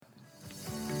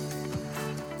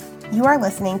You are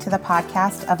listening to the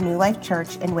podcast of New Life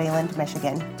Church in Wayland,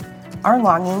 Michigan. Our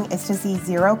longing is to see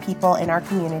 0 people in our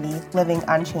community living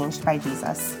unchanged by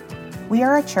Jesus. We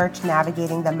are a church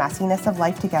navigating the messiness of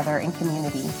life together in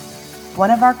community.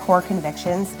 One of our core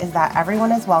convictions is that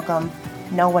everyone is welcome,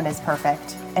 no one is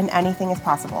perfect, and anything is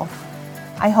possible.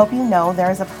 I hope you know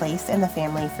there is a place in the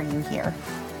family for you here.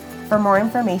 For more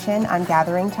information on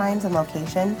gathering times and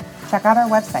location, check out our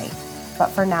website. But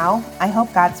for now, I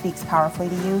hope God speaks powerfully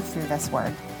to you through this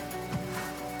word.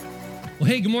 Well,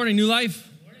 hey, good morning, New Life.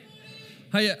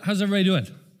 How's everybody doing?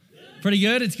 Pretty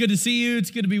good. It's good to see you. It's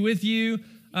good to be with you.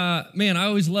 Man, I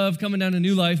always love coming down to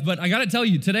New Life, but I got to tell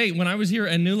you, today, when I was here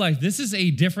at New Life, this is a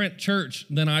different church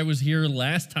than I was here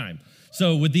last time.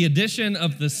 So with the addition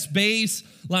of the space,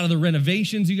 a lot of the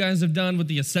renovations you guys have done with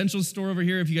the Essentials store over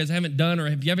here, if you guys haven't done or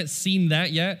if you haven't seen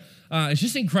that yet, it's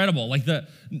just incredible. Like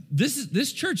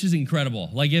this church is incredible.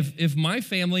 Like if my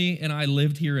family and I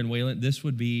lived here in Wayland, this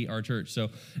would be our church. So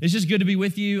it's just good to be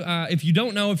with you. If you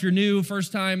don't know, if you're new,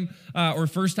 first time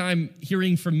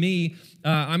hearing from me,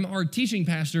 I'm our teaching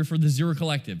pastor for the Zero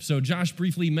Collective. So Josh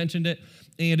briefly mentioned it.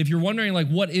 And if you're wondering, like,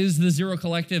 what is the Zero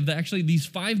Collective, actually these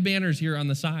 5 banners here on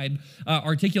the side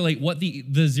articulate what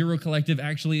the Zero Collective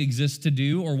actually exists to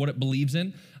do or what it believes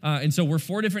in. And so we're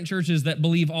 4 different churches that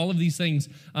believe all of these things.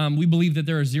 We believe that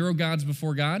there are 0 gods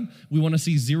before God. We want to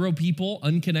see 0 people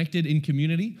unconnected in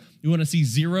community. We want to see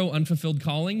 0 unfulfilled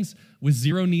callings with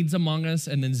 0 needs among us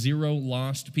and then 0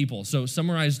 lost people. So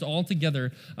summarized all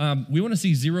together, we want to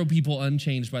see 0 people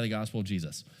unchanged by the gospel of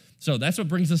Jesus. So that's what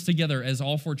brings us together as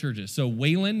all 4 churches. So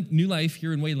Wayland, New Life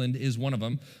here in Wayland is one of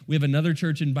them. We have another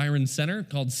church in Byron Center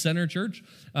called Center Church,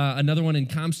 another one in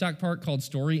Comstock Park called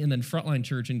Story, and then Frontline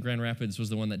Church in Grand Rapids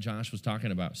was the one that Josh was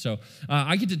talking about. So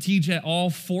I get to teach at all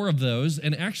 4 of those,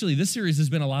 and actually this series has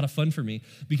been a lot of fun for me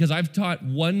because I've taught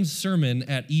one sermon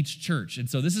at each church, and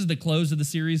so this is the close of the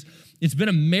series. It's been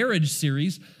a marriage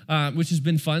series, which has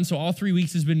been fun, so all 3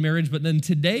 weeks has been marriage, but then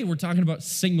today we're talking about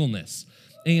singleness.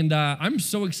 And I'm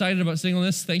so excited about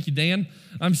singleness. Thank you, Dan.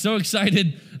 I'm so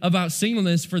excited about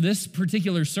singleness for this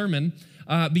particular sermon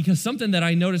because something that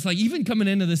I noticed, like even coming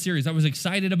into this series, I was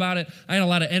excited about it. I had a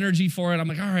lot of energy for it. I'm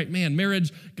like, all right, man,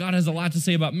 marriage, God has a lot to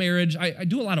say about marriage. I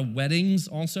do a lot of weddings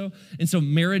also. And so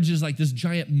marriage is like this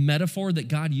giant metaphor that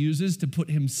God uses to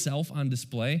put himself on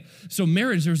display. So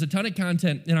marriage, there was a ton of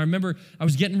content. And I remember I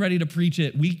was getting ready to preach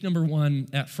it week number 1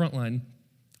 at Frontline.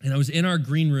 And I was in our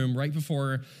green room right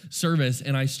before service,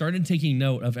 and I started taking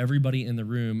note of everybody in the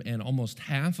room, and almost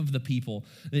half of the people,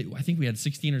 I think we had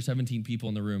 16 or 17 people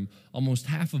in the room, almost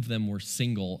half of them were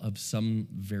single of some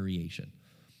variation.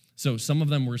 So some of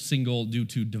them were single due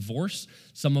to divorce,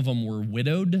 some of them were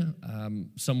widowed,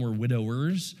 some were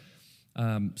widowers,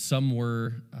 some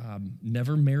were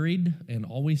never married and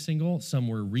always single, some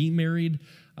were remarried.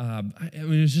 I mean,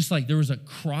 it was just like there was a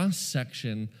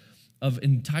cross-section of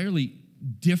entirely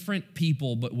different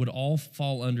people, but would all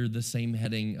fall under the same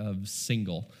heading of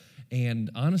single. And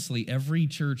honestly, every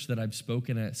church that I've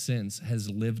spoken at since has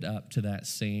lived up to that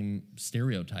same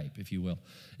stereotype, if you will.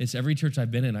 It's every church I've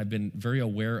been in, I've been very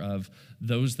aware of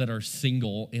those that are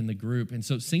single in the group. And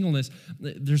so singleness,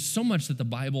 there's so much that the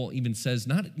Bible even says,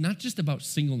 not just about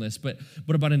singleness, but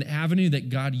about an avenue that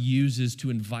God uses to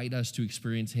invite us to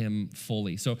experience him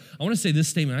fully. So I want to say this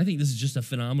statement. I think this is just a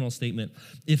phenomenal statement.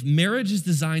 If marriage is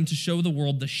designed to show the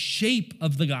world the shape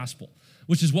of the gospel,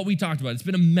 which is what we talked about. It's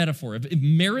been a metaphor. If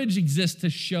marriage exists to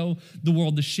show the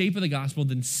world the shape of the gospel,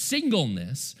 then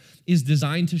singleness is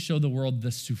designed to show the world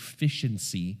the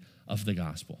sufficiency of the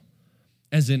gospel.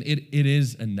 As in, it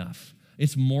is enough.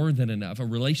 It's more than enough. A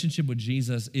relationship with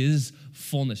Jesus is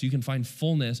fullness. You can find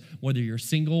fullness whether you're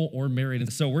single or married.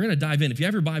 And so we're going to dive in. If you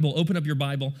have your Bible, open up your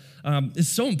Bible. It's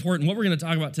so important. What we're going to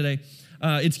talk about today,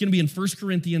 it's going to be in 1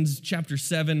 Corinthians chapter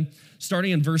 7,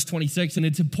 starting in verse 26. And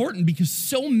it's important because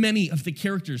so many of the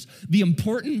characters, the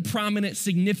important, prominent,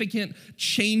 significant,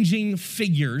 changing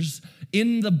figures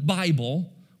in the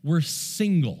Bible were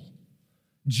single.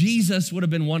 Jesus would have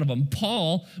been one of them.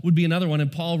 Paul would be another one,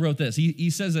 and Paul wrote this.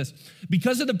 He says this,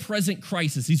 because of the present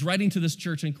crisis, he's writing to this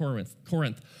church in Corinth,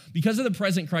 because of the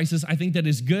present crisis, I think that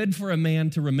it's good for a man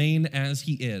to remain as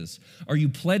he is. Are you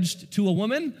pledged to a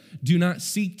woman? Do not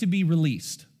seek to be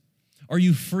released. Are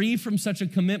you free from such a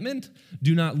commitment?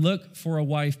 Do not look for a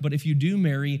wife, but if you do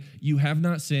marry, you have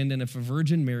not sinned, and if a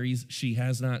virgin marries, she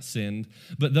has not sinned.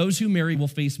 But those who marry will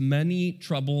face many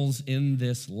troubles in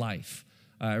this life.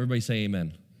 Everybody say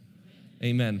amen.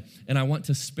 Amen. And I want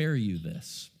to spare you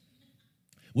this.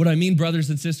 What I mean,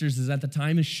 brothers and sisters, is that the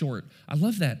time is short. I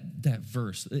love that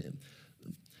verse.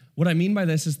 What I mean by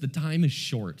this is the time is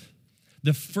short.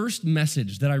 The first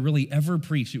message that I really ever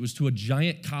preached, it was to a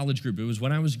giant college group. It was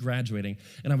when I was graduating,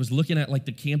 and I was looking at like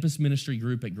the campus ministry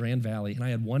group at Grand Valley, and I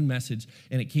had one message,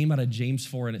 and it came out of James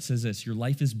 4, and it says this: your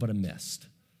life is but a mist.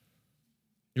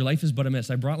 Your life is but a mist.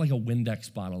 I brought like a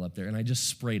Windex bottle up there, and I just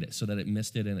sprayed it so that it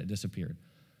misted and it disappeared.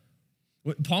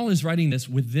 Paul is writing this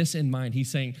with this in mind.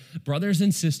 He's saying, brothers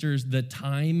and sisters, the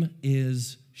time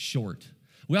is short.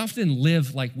 We often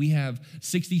live like we have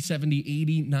 60, 70,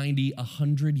 80, 90,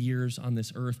 100 years on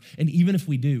this earth. And even if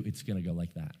we do, it's going to go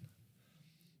like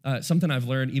that. Something I've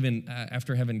learned even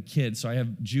after having kids. So I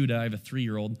have Judah, I have a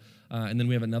 3-year-old, and then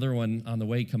we have another one on the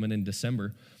way coming in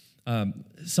December.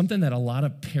 Something that a lot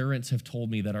of parents have told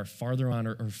me that are farther on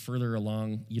or further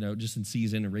along, just in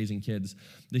season and raising kids.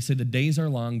 They say the days are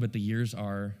long, but the years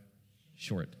are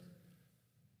short.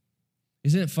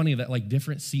 Isn't it funny that like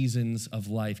different seasons of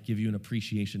life give you an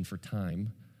appreciation for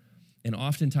time? And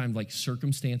oftentimes like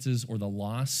circumstances or the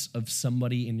loss of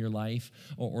somebody in your life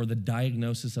or the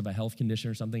diagnosis of a health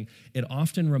condition or something, it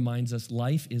often reminds us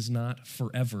life is not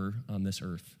forever on this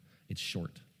earth. It's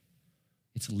short.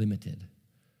 It's limited.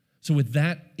 So with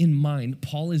that in mind,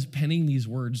 Paul is penning these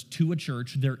words to a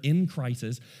church. They're in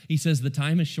crisis. He says the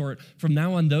time is short. From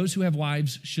now on, those who have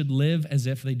wives should live as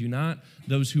if they do not,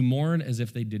 those who mourn as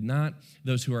if they did not,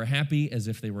 those who are happy as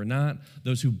if they were not,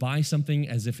 those who buy something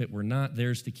as if it were not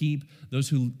theirs to keep, those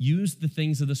who use the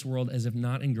things of this world as if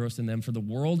not engrossed in them, for the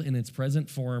world in its present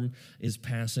form is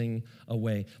passing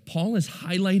away. Paul is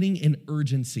highlighting an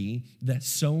urgency that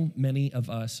so many of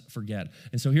us forget.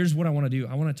 And so here's what I want to do.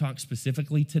 I want to talk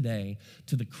specifically today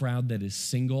to the crowd that is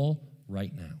single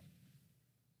right now.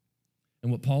 And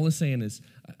what Paul is saying is,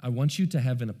 I want you to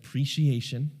have an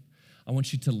appreciation. I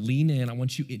want you to lean in. I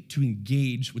want you to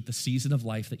engage with the season of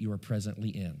life that you are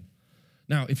presently in.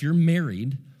 Now, if you're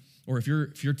married, or if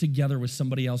you're together with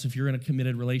somebody else, if you're in a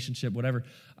committed relationship, whatever,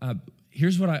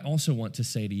 here's what I also want to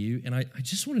say to you. And I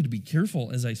just wanted to be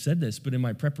careful as I said this, but in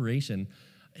my preparation,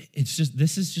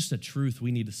 this is just a truth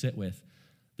we need to sit with.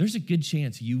 There's a good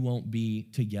chance you won't be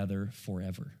together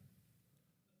forever.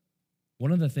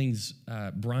 One of the things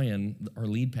Brian, our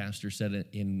lead pastor, said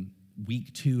in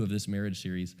week 2 of this marriage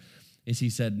series is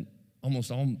he said almost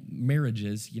all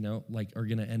marriages, are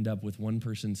going to end up with one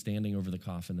person standing over the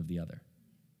coffin of the other.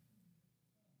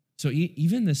 So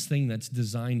even this thing that's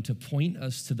designed to point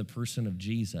us to the person of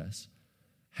Jesus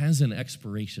has an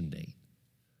expiration date.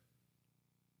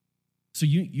 So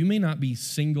you may not be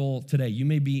single today. You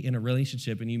may be in a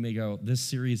relationship and you may go, this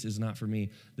series is not for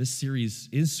me. This series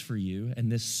is for you,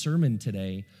 and this sermon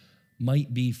today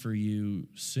might be for you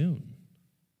soon.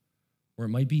 Or it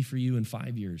might be for you in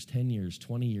 5 years, 10 years,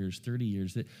 20 years, 30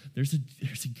 years. There's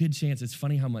a good chance. It's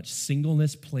funny how much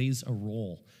singleness plays a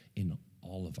role in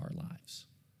all of our lives.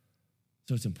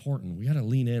 So it's important. We got to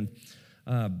lean in.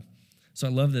 So I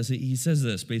love this. He says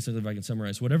this, basically, if I can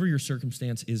summarize. Whatever your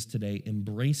circumstance is today,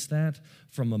 embrace that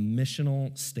from a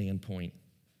missional standpoint.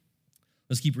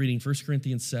 Let's keep reading 1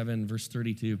 Corinthians 7, verse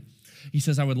 32. He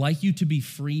says, I would like you to be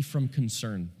free from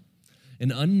concern.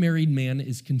 An unmarried man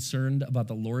is concerned about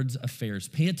the Lord's affairs.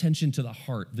 Pay attention to the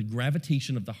heart, the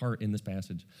gravitation of the heart in this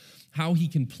passage, how he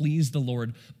can please the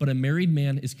Lord. But a married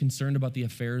man is concerned about the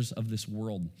affairs of this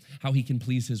world, how he can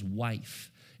please his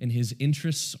wife. And his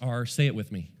interests are, say it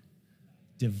with me,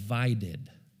 divided.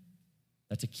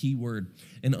 That's a key word.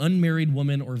 An unmarried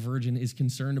woman or virgin is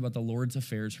concerned about the Lord's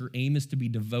affairs. Her aim is to be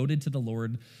devoted to the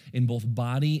Lord in both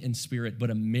body and spirit.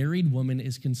 But a married woman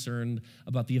is concerned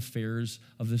about the affairs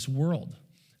of this world,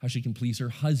 how she can please her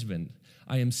husband.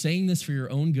 I am saying this for your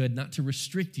own good, not to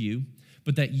restrict you,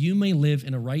 but that you may live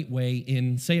in a right way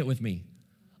in, say it with me,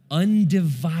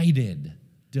 undivided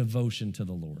devotion to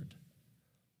the Lord.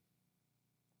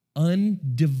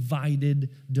 Undivided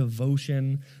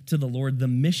devotion to the Lord. The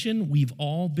mission we've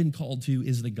all been called to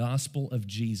is the gospel of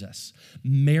Jesus.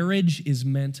 Marriage is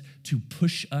meant to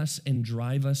push us and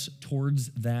drive us towards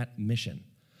that mission.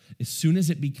 As soon as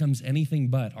it becomes anything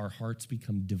but, our hearts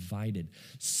become divided.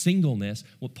 Singleness,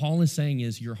 what Paul is saying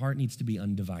is your heart needs to be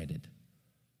undivided.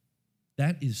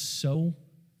 That is so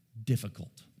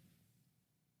difficult.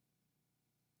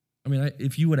 I mean,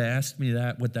 if you would have asked me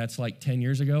what that's like 10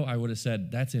 years ago, I would have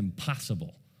said, that's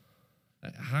impossible.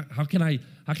 How can I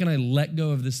let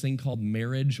go of this thing called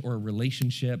marriage or a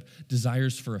relationship,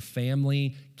 desires for a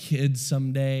family, kids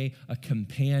someday, a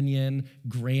companion,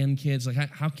 grandkids?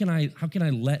 Like, how can I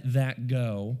let that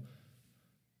go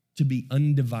to be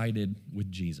undivided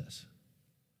with Jesus?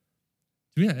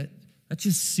 To me, that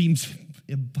just seems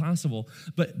impossible.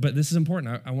 But this is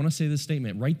important. I want to say this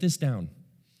statement. Write this down.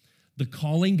 The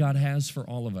calling God has for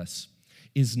all of us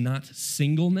is not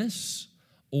singleness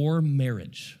or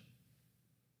marriage.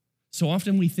 So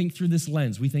often we think through this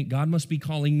lens. We think God must be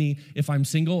calling me. If I'm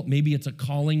single, maybe it's a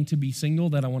calling to be single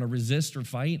that I want to resist or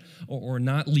fight or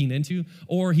not lean into.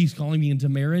 Or he's calling me into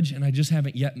marriage and I just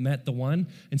haven't yet met the one.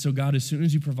 And so God, as soon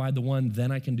as you provide the one,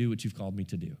 then I can do what you've called me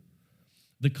to do.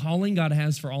 The calling God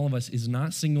has for all of us is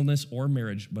not singleness or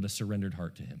marriage, but a surrendered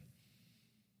heart to him.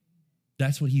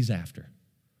 That's what he's after.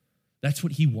 That's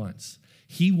what he wants.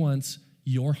 He wants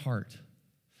your heart.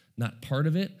 Not part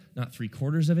of it, not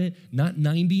 3/4 of it, not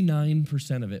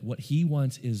 99% of it. What he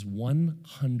wants is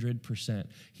 100%.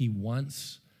 He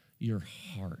wants your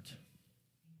heart.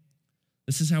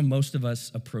 This is how most of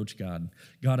us approach God.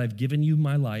 God, I've given you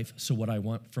my life, so what I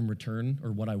want from return,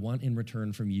 or what I want in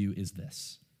return from you is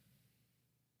this.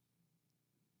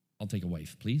 I'll take a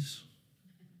wife, please.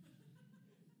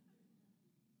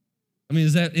 I mean,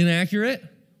 is that inaccurate?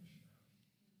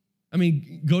 I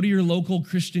mean, go to your local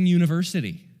Christian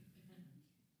university.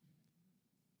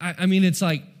 I mean, it's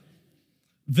like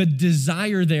the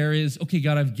desire there is, okay,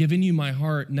 God, I've given you my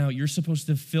heart. Now you're supposed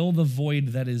to fill the void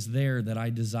that is there that I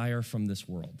desire from this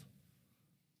world,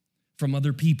 from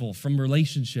other people, from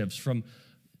relationships, from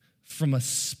a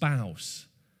spouse.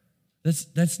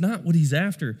 That's not what he's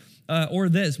after. Or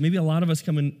this, maybe a lot of us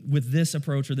come in with this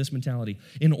approach or this mentality.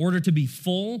 In order to be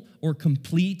full or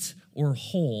complete or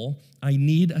whole, I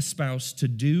need a spouse to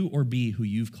do or be who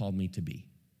you've called me to be.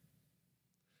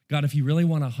 God, if you really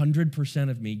want 100%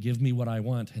 of me, give me what I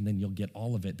want, and then you'll get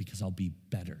all of it because I'll be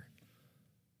better.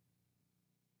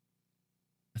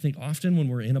 I think often when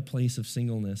we're in a place of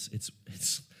singleness,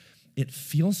 it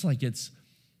feels like it's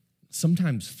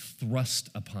sometimes thrust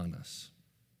upon us.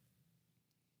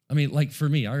 I mean, like for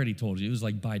me, I already told you, it was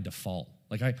like by default.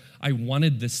 Like I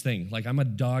wanted this thing. Like I'm a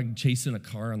dog chasing a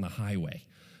car on the highway.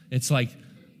 It's like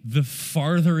the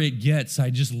farther it gets, I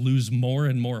just lose more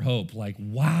and more hope. Like,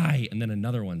 why? And then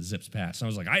another one zips past. And I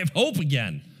was like, I have hope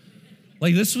again.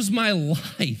 Like, this was my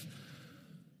life.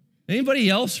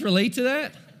 Anybody else relate to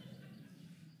that?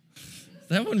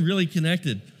 That one really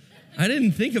connected. I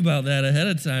didn't think about that ahead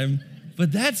of time,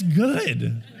 but that's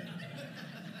good.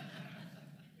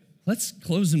 Let's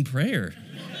close in prayer.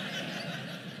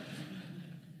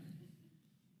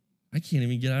 I can't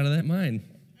even get out of that mind.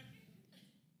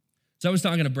 So I was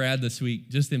talking to Brad this week,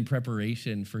 just in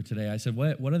preparation for today. I said,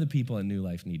 what do the people at New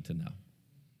Life need to know?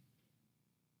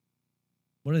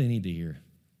 What do they need to hear?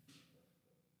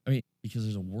 I mean, because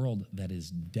there's a world that is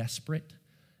desperate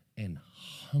and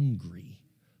hungry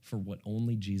for what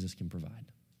only Jesus can provide.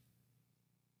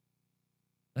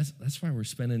 That's why we're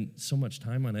spending so much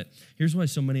time on it. Here's why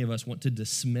so many of us want to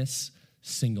dismiss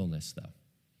singleness, though.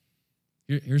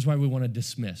 Here's why we want to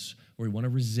dismiss, or we want to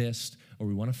resist, or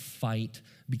we want to fight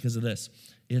because of this.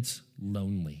 It's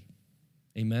lonely.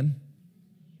 Amen?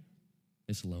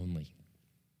 It's lonely.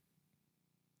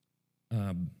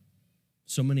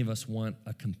 So many of us want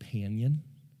a companion,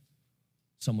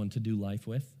 someone to do life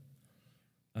with.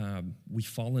 We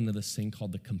fall into this thing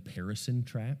called the comparison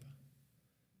trap.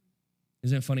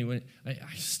 Isn't it funny? When I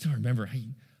still remember, I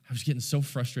was getting so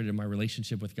frustrated in my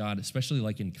relationship with God, especially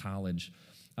like in college.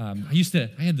 I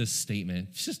had this statement,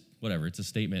 it's just whatever, it's a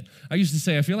statement. I used to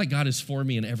say, I feel like God is for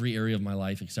me in every area of my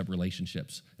life except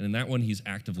relationships. And in that one, he's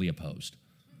actively opposed.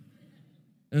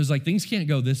 And it was like, things can't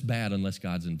go this bad unless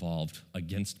God's involved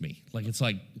against me. Like, it's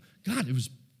like, God, it was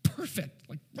perfect,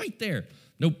 like right there.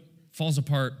 Nope, falls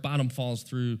apart, bottom falls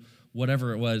through,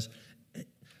 whatever it was.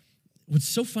 What's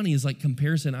so funny is like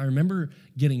comparison. I remember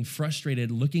getting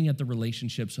frustrated looking at the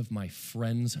relationships of my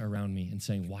friends around me and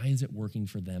saying, why is it working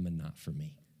for them and not for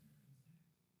me?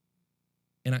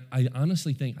 And I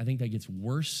honestly think that gets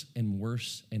worse and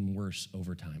worse and worse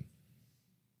over time.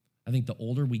 I think the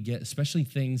older we get, especially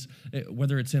things,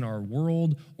 whether it's in our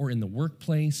world or in the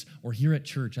workplace or here at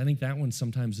church, I think that one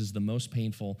sometimes is the most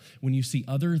painful when you see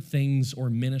other things or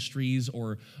ministries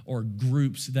or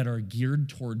groups that are geared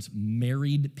towards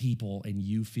married people and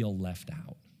you feel left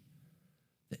out.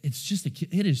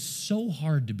 It is so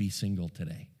hard to be single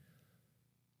today.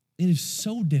 It is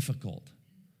so difficult.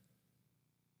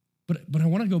 But I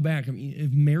want to go back. I mean,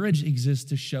 if marriage exists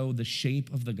to show the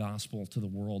shape of the gospel to the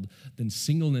world, then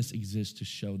singleness exists to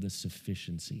show the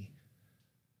sufficiency.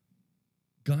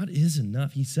 God is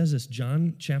enough. He says this,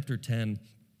 John chapter 10.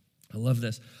 I love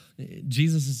this.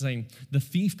 Jesus is saying, the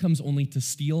thief comes only to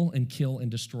steal and kill and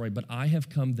destroy, but I have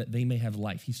come that they may have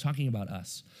life. He's talking about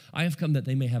us. I have come that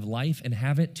they may have life and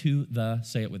have it to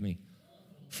say it with me,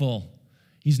 full.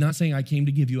 He's not saying I came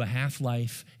to give you a half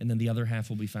life and then the other half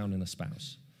will be found in a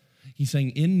spouse. He's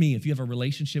saying, in me, if you have a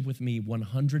relationship with me,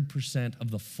 100% of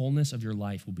the fullness of your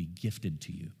life will be gifted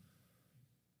to you.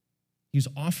 He's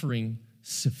offering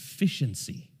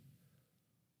sufficiency,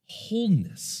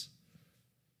 wholeness,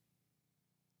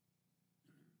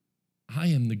 I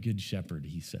am the good shepherd,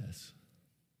 he says.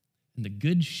 And the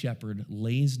good shepherd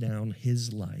lays down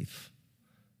his life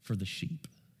for the sheep,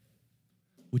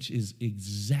 which is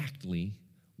exactly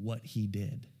what he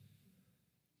did.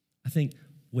 I think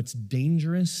what's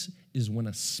dangerous is when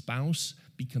a spouse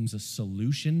becomes a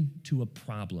solution to a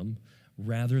problem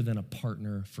rather than a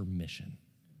partner for mission.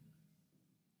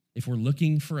 If we're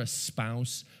looking for a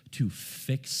spouse to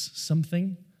fix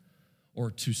something or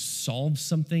to solve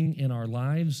something in our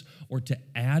lives or to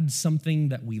add something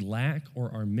that we lack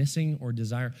or are missing or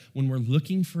desire, when we're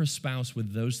looking for a spouse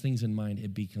with those things in mind,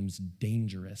 it becomes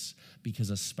dangerous because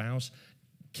a spouse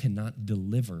cannot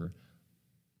deliver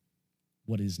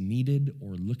what is needed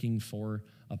or looking for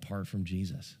apart from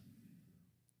Jesus.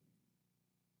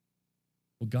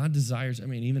 Well, God desires,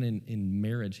 even in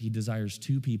marriage, he desires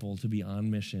two people to be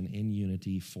on mission in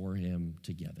unity for him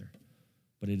together.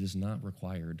 But it is not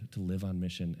required to live on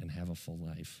mission and have a full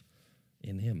life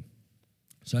in him.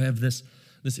 So I have this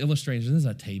illustration. This is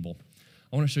a table.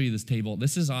 I want to show you this table.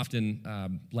 This is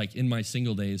often like in my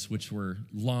single days, which were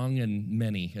long and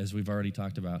many, as we've already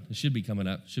talked about. It should be coming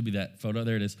up. Should be that photo.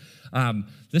 There it is.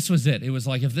 This was it. It was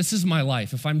like, if this is my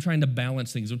life, if I'm trying to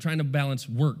balance things, I'm trying to balance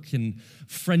work and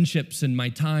friendships and my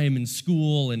time in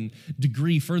school and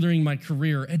degree, furthering my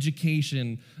career,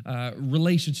 education,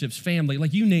 relationships, family,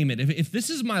 like you name it. If this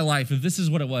is my life, if this is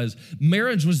what it was,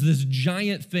 marriage was this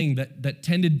giant thing that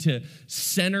tended to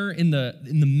center in the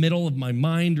middle of my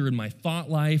mind or in my thought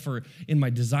life or in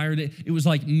my desire. It was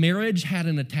like marriage had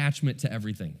an attachment to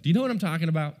everything. Do you know what I'm talking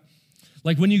about?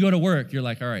 Like when you go to work, you're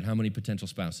like, all right, how many potential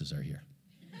spouses are here?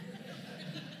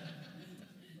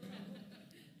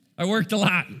 I worked a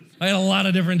lot. I had a lot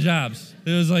of different jobs.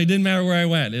 It was like, didn't matter where I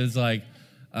went. It was like,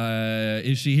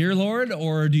 is she here, Lord?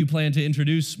 Or do you plan to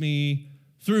introduce me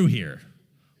through here?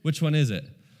 Which one is it?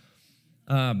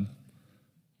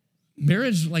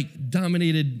 Marriage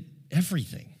dominated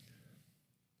everything.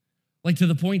 Like to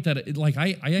the point that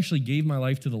I actually gave my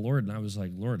life to the Lord and I was like,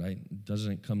 Lord,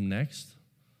 doesn't it come next?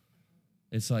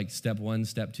 It's like step one,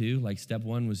 step two. Like step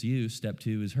one was you, step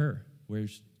two is her.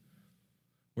 Where's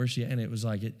she? And it was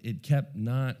like, it kept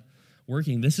not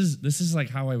working. This is like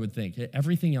how I would think.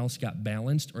 Everything else got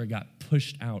balanced or it got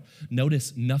pushed out.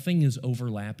 Notice nothing is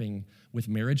overlapping with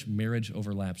marriage. Marriage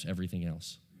overlaps everything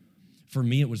else. For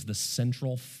me, it was the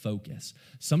central focus.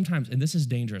 Sometimes, and this is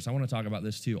dangerous, I want to talk about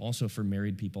this too, also for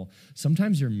married people.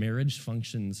 Sometimes your marriage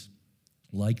functions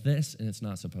like this, and it's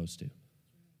not supposed to.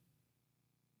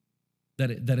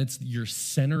 That it's your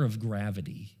center of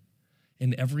gravity,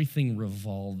 and everything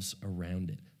revolves around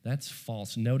it. That's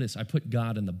false. Notice, I put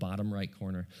God in the bottom right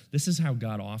corner. This is how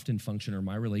God often functioned, or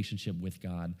my relationship with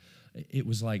God. It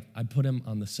was like I put him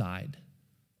on the side.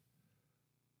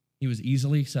 He was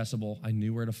easily accessible. I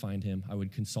knew where to find him. I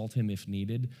would consult him if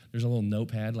needed. There's a little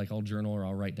notepad, like I'll journal or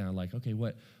I'll write down like, okay,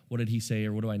 what did he say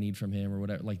or what do I need from him or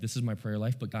whatever. Like this is my prayer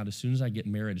life, but God, as soon as I get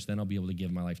marriage, then I'll be able to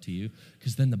give my life to you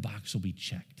because then the box will be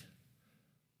checked.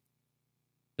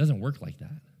 It doesn't work like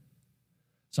that.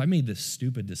 So I made this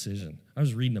stupid decision. I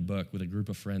was reading a book with a group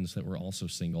of friends that were also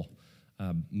single.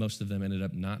 Most of them ended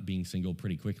up not being single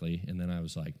pretty quickly, and then I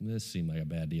was like, this seemed like a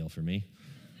bad deal for me.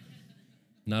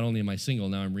 Not only am I single,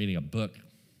 now I'm reading a book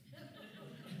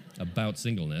about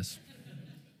singleness,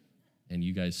 and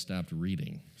you guys stopped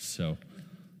reading. So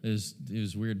it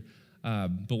was weird.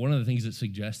 But one of the things it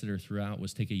suggested or threw out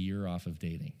was take a year off of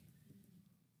dating.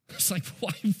 It's like,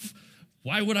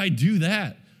 why would I do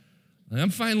that?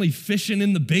 I'm finally fishing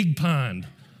in the big pond.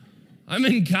 I'm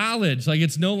in college. Like,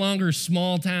 it's no longer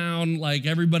small town. Like,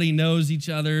 everybody knows each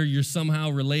other. You're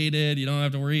somehow related. You don't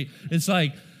have to worry. It's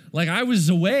like I was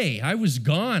away. I was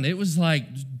gone. It was like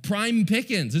prime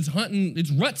pickings. It's hunting. It's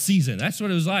rut season. That's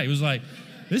what it was like. It was like,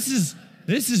 this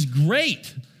is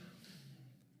great.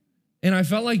 And I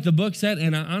felt like the book said,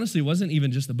 and honestly, it wasn't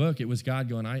even just the book. It was God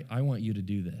going, I want you to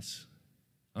do this.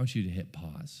 I want you to hit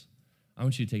pause. I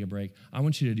want you to take a break. I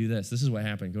want you to do this. This is what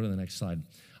happened. Go to the next slide.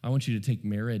 I want you to take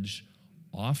marriage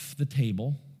off the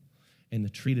table and to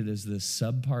treat it as this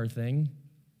subpar thing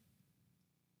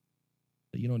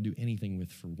that you don't do anything with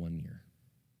for 1 year.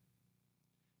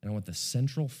 And I want the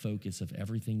central focus of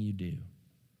everything you do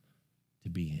to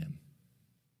be him.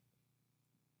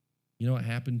 You know what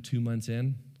happened 2 months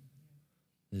in?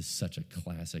 This is such a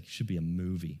classic. It should be a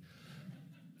movie.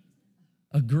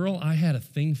 A girl I had a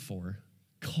thing for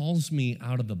calls me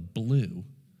out of the blue,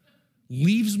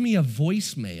 leaves me a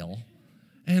voicemail,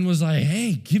 and was like,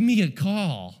 hey, give me a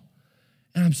call.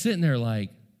 And I'm sitting there like,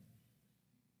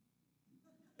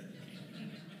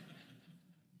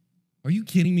 are you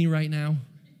kidding me right now?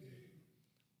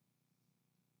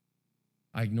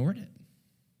 I ignored it.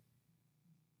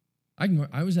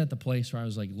 I was at the place where I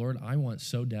was like, Lord, I want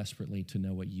so desperately to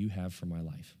know what you have for my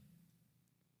life.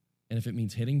 And if it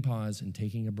means hitting pause and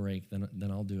taking a break,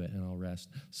 then I'll do it and I'll rest.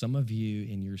 Some of you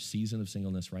in your season of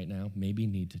singleness right now maybe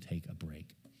need to take a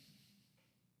break,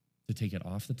 to take it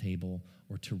off the table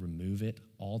or to remove it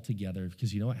altogether.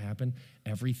 Because you know what happened?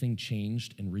 Everything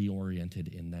changed and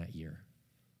reoriented in that year.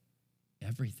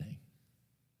 Everything.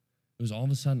 It was all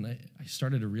of a sudden, I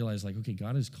started to realize, like, okay,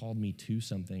 God has called me to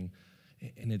something,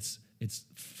 and it's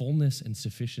fullness and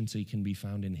sufficiency can be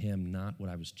found in him, not what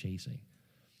I was chasing.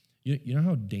 You know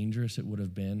how dangerous it would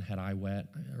have been had I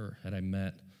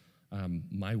met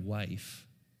my wife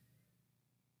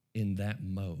in that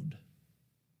mode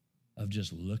of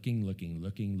just looking.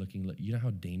 You know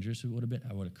how dangerous it would have been?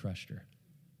 I would have crushed her.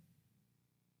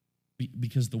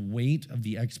 Because the weight of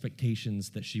the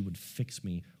expectations that she would fix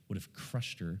me would have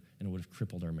crushed her and it would have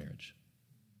crippled our marriage.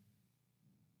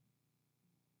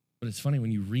 But it's funny,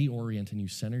 when you reorient and you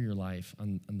center your life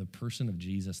on the person of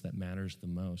Jesus that matters the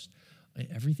most,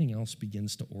 everything else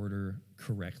begins to order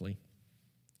correctly.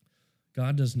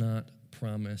 God does not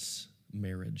promise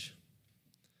marriage.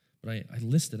 But I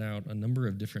listed out a number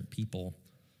of different people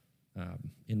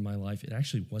in my life. It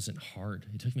actually wasn't hard.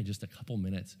 It took me just a couple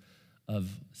minutes of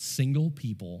single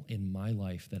people in my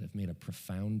life that have made a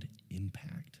profound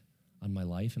impact on my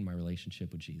life and my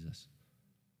relationship with Jesus.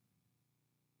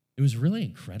 It was really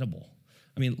incredible.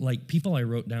 I mean, like people I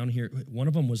wrote down here, one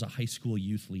of them was a high school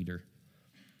youth leader.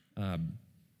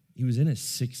 He was in his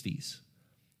 60s.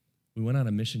 We went on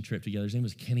a mission trip together. His name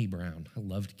was Kenny Brown. I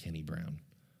loved Kenny Brown.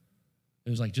 It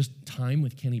was like just time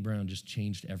with Kenny Brown just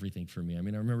changed everything for me. I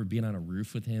mean, I remember being on a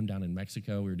roof with him down in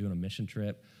Mexico. We were doing a mission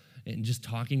trip and just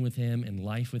talking with him and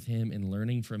life with him and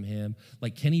learning from him.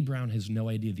 Like Kenny Brown has no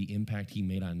idea the impact he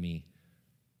made on me.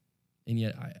 And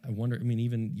yet I wonder, I mean,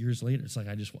 even years later, it's like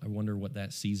I wonder what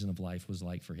that season of life was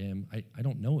like for him. I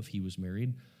don't know if he was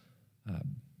married.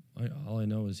 All I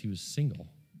know is he was single.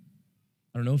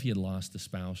 I don't know if he had lost a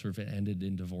spouse or if it ended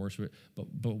in divorce,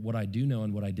 but what I do know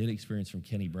and what I did experience from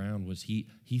Kenny Brown was he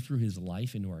threw his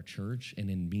life into our church and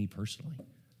in me personally,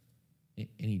 and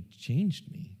he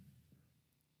changed me.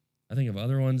 I think of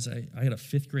other ones. I had a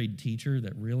 5th grade teacher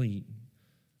that really,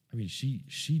 I mean,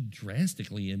 she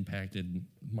drastically impacted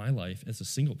my life as a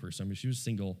single person. I mean, she was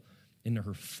single into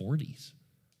her 40s,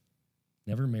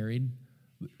 never married,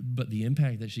 but the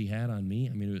impact that she had on me,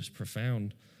 I mean, it was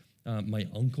profound. My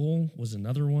uncle was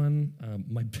another one.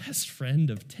 My best friend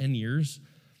of 10 years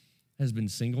has been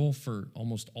single for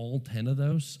almost all 10 of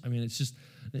those. I mean, it's just,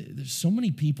 there's so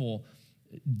many people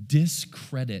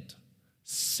discredit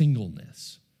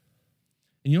singleness.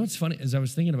 And you know what's funny? As I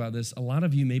was thinking about this, a lot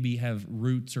of you maybe have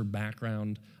roots or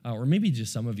background, or maybe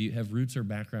just some of you have roots or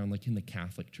background like in the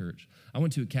Catholic Church. I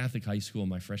went to a Catholic high school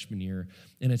my freshman year,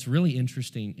 and it's really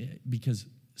interesting because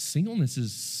singleness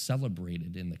is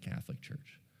celebrated in the Catholic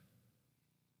Church.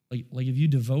 Like if you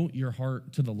devote your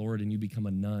heart to the Lord and you become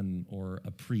a nun or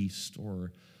a priest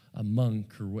or a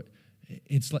monk or what,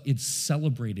 it's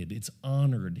celebrated, it's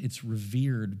honored, it's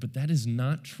revered, but that is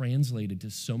not translated to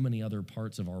so many other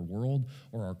parts of our world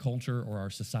or our culture or our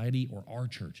society or our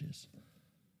churches.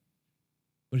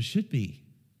 But it should be.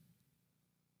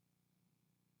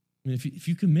 I mean, if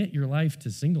you commit your life to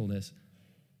singleness,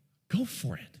 go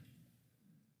for it.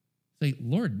 Say,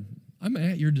 Lord, I'm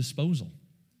at your disposal.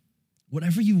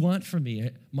 Whatever you want from me,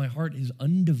 my heart is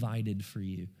undivided for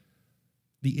you.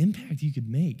 The impact you could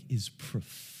make is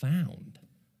profound.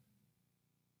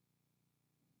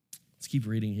 Let's keep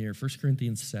reading here. 1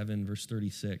 Corinthians 7, verse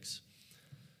 36.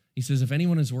 He says, if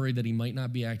anyone is worried that he might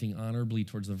not be acting honorably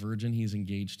towards the virgin he is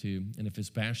engaged to, and if his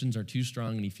passions are too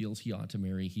strong and he feels he ought to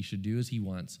marry, he should do as he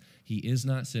wants. He is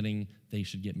not sinning. They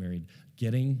should get married.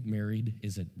 Getting married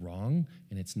isn't wrong,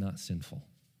 and it's not sinful.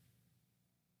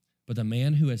 But the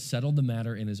man who has settled the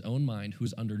matter in his own mind, who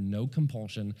is under no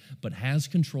compulsion, but has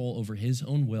control over his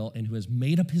own will, and who has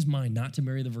made up his mind not to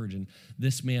marry the virgin,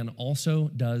 this man also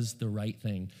does the right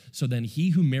thing. So then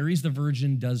he who marries the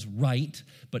virgin does right,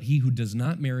 but he who does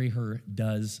not marry her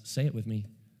does, say it with me,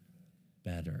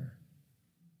 better.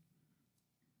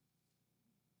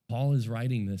 Paul is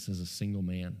writing this as a single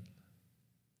man.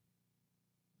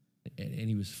 And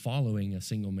he was following a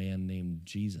single man named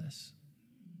Jesus.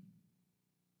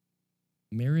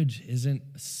 Marriage isn't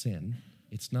a sin.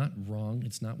 It's not wrong.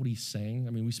 It's not what he's saying.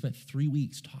 I mean, we spent 3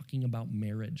 weeks talking about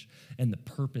marriage and the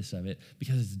purpose of it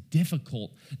because it's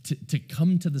difficult to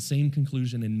come to the same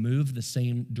conclusion and move the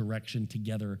same direction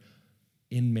together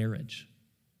in marriage.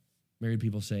 Married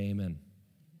people say amen.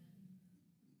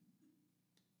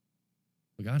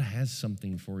 But God has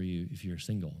something for you if you're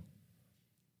single.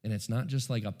 And it's not just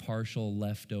like a partial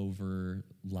leftover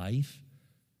life.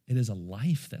 It is a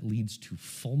life that leads to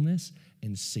fullness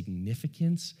and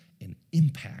significance and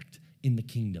impact in the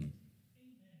kingdom.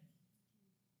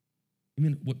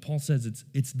 Even what Paul says,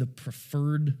 it's the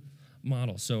preferred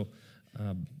model. So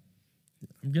I'm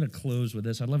going to close with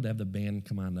this. I'd love to have the band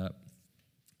come on up.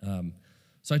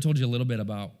 So I told you a little bit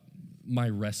about my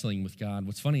wrestling with God.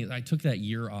 What's funny is I took that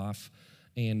year off,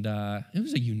 and it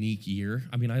was a unique year.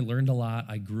 I mean, I learned a lot.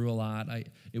 I grew a lot.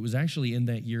 It was actually in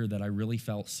that year that I really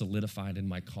felt solidified in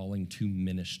my calling to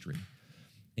ministry.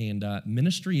 And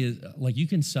ministry is, like, you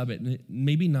can sub it.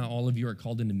 Maybe not all of you are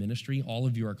called into ministry. All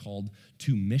of you are called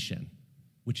to mission,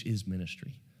 which is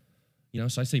ministry. You know,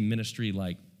 so I say ministry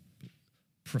like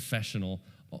professional.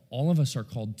 All of us are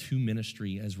called to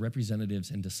ministry as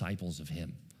representatives and disciples of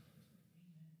him.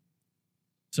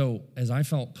 So as I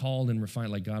felt called and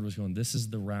refined, like God was going, this is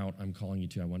the route I'm calling you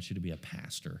to. I want you to be a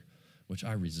pastor, which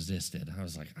I resisted. I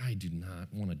was like, I do not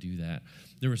want to do that.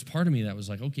 There was part of me that was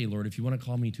like, okay, Lord, if you want to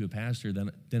call me to a pastor,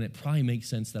 then it probably makes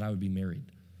sense that I would be married.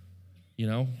 You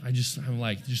know, I'm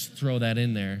like, just throw that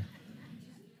in there.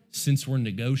 Since we're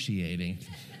negotiating,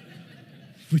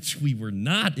 which we were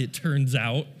not, it turns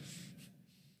out.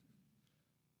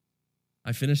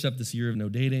 I finished up this year of no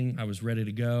dating. I was ready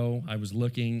to go. I was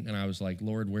looking, and I was like,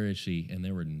 Lord, where is she? And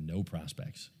there were no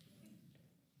prospects.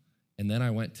 And then I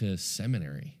went to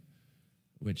seminary,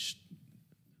 which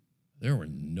there were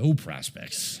no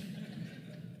prospects.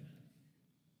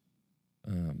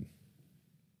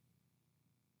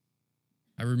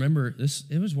 I remember this,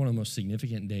 it was one of the most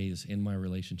significant days in my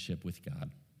relationship with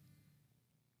God.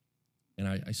 And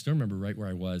I still remember right where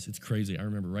I was. It's crazy. I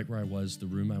remember right where I was, the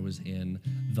room I was in,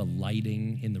 the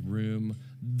lighting in the room,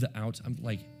 I'm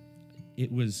like,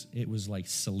 it was like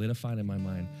solidified in my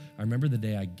mind. I remember the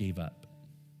day I gave up.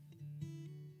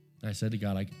 I said to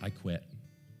God, I quit.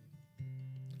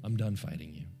 I'm done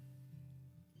fighting you.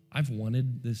 I've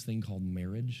wanted this thing called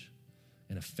marriage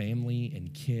and a family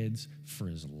and kids for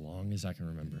as long as I can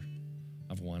remember.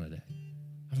 I've wanted it.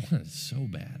 I've wanted it so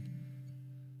bad.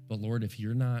 But Lord, if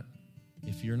you're not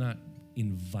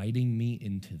inviting me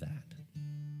into that,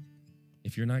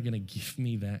 if you're not going to give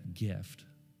me that gift,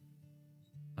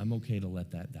 I'm okay to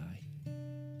let that die.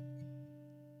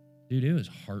 Dude, it was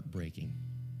heartbreaking.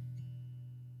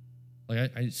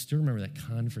 Like, I still remember that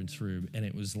conference room, and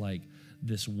it was like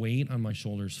this weight on my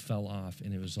shoulders fell off,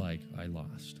 and it was like I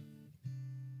lost.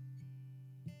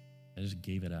 I just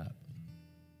gave it up.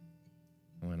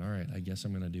 I went, all right, I guess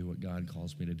I'm going to do what God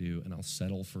calls me to do, and I'll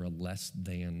settle for a less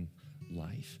than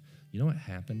life. You know what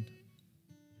happened?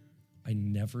 I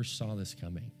never saw this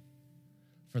coming.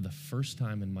 For the first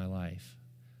time in my life,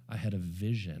 I had a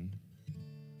vision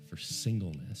for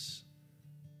singleness,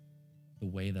 the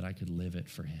way that I could live it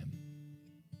for him.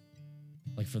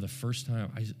 Like, for the first time,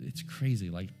 it's crazy.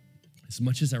 Like, as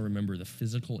much as I remember the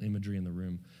physical imagery in the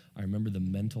room, I remember the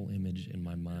mental image in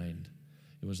my mind.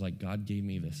 It was like God gave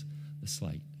me this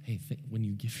like, hey, when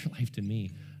you give your life to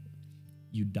me,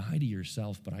 you die to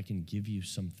yourself, but I can give you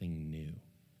something new.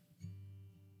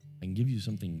 I can give you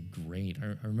something great.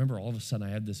 I remember all of a sudden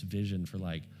I had this vision for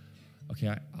like,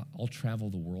 okay, I'll travel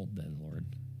the world then, Lord.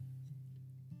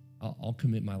 I'll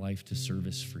commit my life to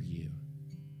service for you.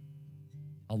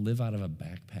 I'll live out of a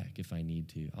backpack if I need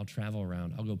to. I'll travel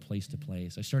around. I'll go place to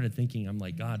place. I started thinking, I'm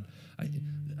like, God,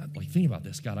 think about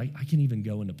this, God. I can even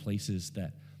go into places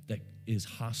that is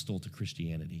hostile to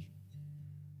Christianity.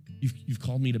 You've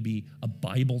called me to be a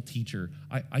Bible teacher.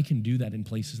 I can do that in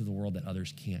places of the world that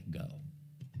others can't go.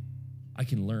 I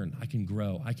can learn, I can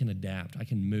grow, I can adapt, I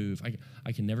can move,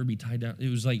 I can never be tied down. It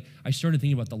was like I started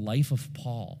thinking about the life of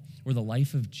Paul or the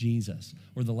life of Jesus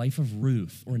or the life of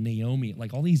Ruth or Naomi,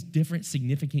 like all these different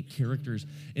significant characters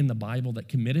in the Bible that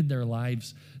committed their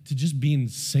lives to just being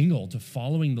single, to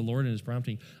following the Lord and his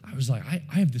prompting. I was like, I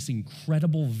have this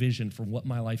incredible vision for what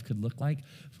my life could look like,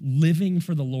 living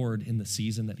for the Lord in the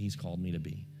season that he's called me to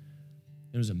be.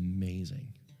 It was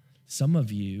amazing. Some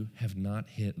of you have not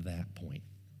hit that point.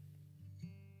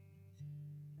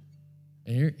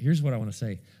 And here's what I want to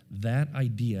say. That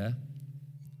idea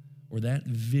or that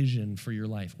vision for your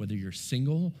life, whether you're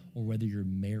single or whether you're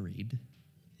married,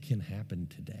 can happen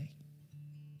today.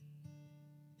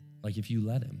 Like if you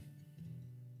let him.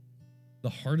 The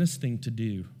hardest thing to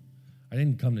do, I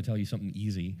didn't come to tell you something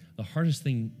easy. The hardest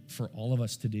thing for all of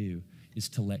us to do is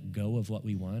to let go of what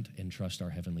we want and trust our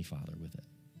Heavenly Father with it.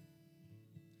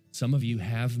 Some of you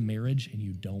have marriage and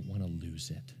you don't want to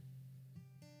lose it.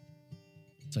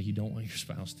 It's like you don't want your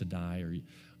spouse to die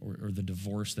or the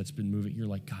divorce that's been moving. You're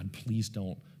like, God, please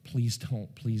don't,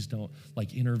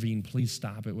 like intervene, please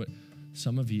stop it.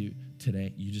 Some of you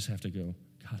today, you just have to go,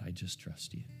 God, I just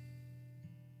trust you.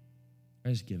 I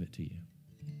just give it to you.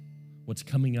 What's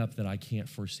coming up that I can't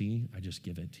foresee, I just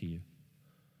give it to you.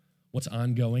 What's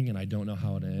ongoing and I don't know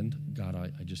how it'll end, God,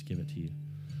 I just give it to you.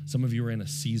 Some of you are in a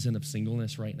season of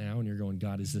singleness right now and you're going,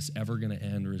 God, is this ever going to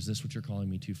end, or is this what you're calling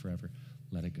me to forever?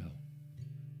 Let it go.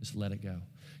 Just let it go.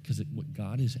 Because what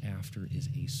God is after is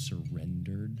a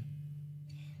surrendered heart.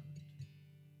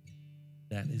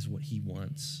 That is what he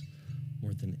wants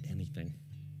more than anything.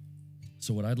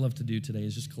 So what I'd love to do today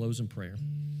is just close in prayer.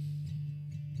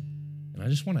 And I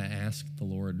just want to ask the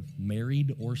Lord,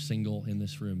 married or single in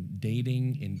this room,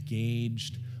 dating,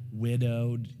 engaged,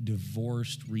 widowed,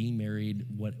 divorced, remarried,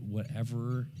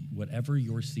 whatever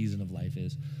your season of life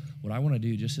is, what I want to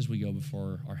do just as we go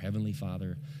before our Heavenly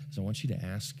Father is I want you to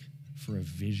ask for a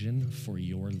vision for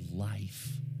your life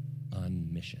on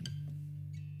mission.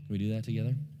 Can we do that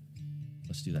together?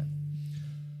 Let's do that.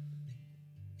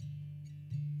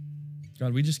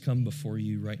 God, we just come before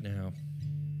you right now,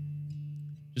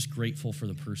 just grateful for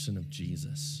the person of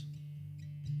Jesus,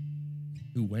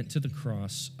 who went to the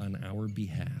cross on our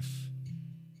behalf,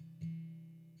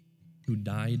 who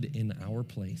died in our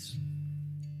place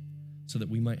so that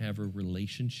we might have a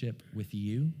relationship with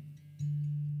you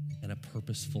and a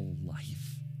purposeful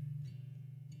life.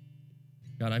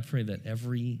 God, I pray that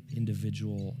every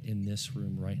individual in this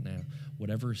room right now,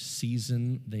 whatever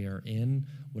season they are in,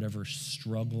 whatever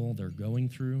struggle they're going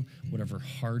through, whatever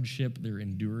hardship they're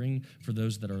enduring, for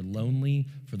those that are lonely,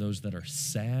 for those that are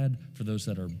sad, for those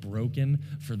that are broken,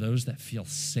 for those that feel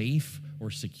safe or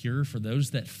secure, for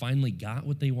those that finally got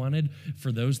what they wanted,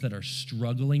 for those that are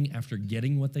struggling after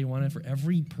getting what they wanted, for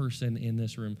every person in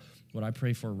this room, what I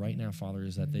pray for right now, Father,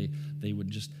 is that they would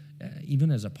just, even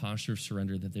as a posture of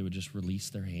surrender, that they would just release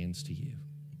their hands to you.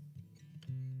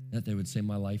 That they would say,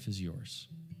 my life is yours.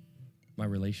 My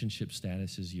relationship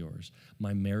status is yours.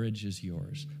 My marriage is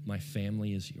yours. My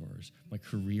family is yours. My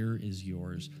career is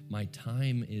yours. My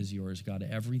time is yours. God,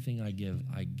 everything I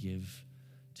give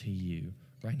to you.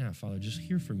 Right now, Father, just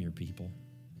hear from your people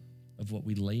of what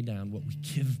we lay down, what we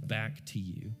give back to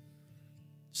you.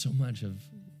 So much of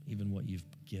even what you've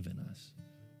given us.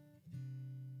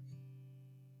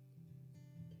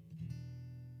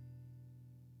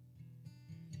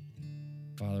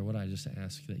 Father, what I just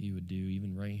ask that you would do,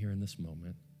 even right here in this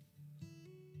moment,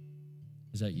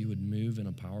 is that you would move in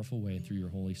a powerful way through your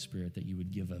Holy Spirit, that you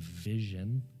would give a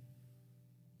vision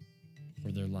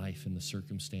for their life and the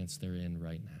circumstance they're in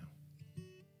right now.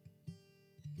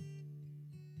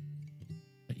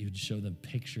 That you would show them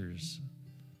pictures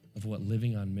of what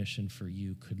living on mission for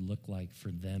you could look like for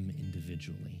them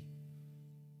individually.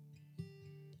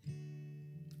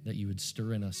 That you would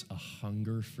stir in us a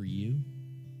hunger for you,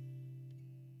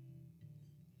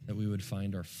 that we would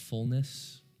find our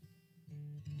fullness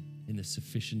in the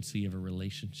sufficiency of a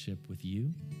relationship with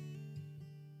you.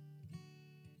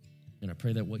 And I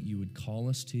pray that what you would call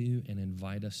us to and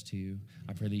invite us to,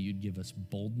 I pray that you'd give us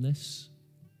boldness,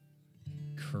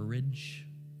 courage,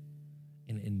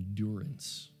 and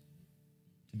endurance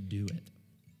to do it.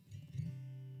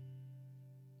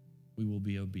 We will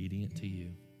be obedient to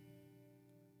you.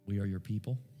 We are your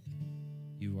people.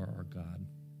 You are our God.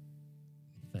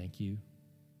 Thank you.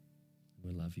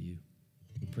 We love you.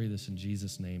 We pray this in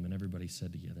Jesus' name, and everybody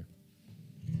said together.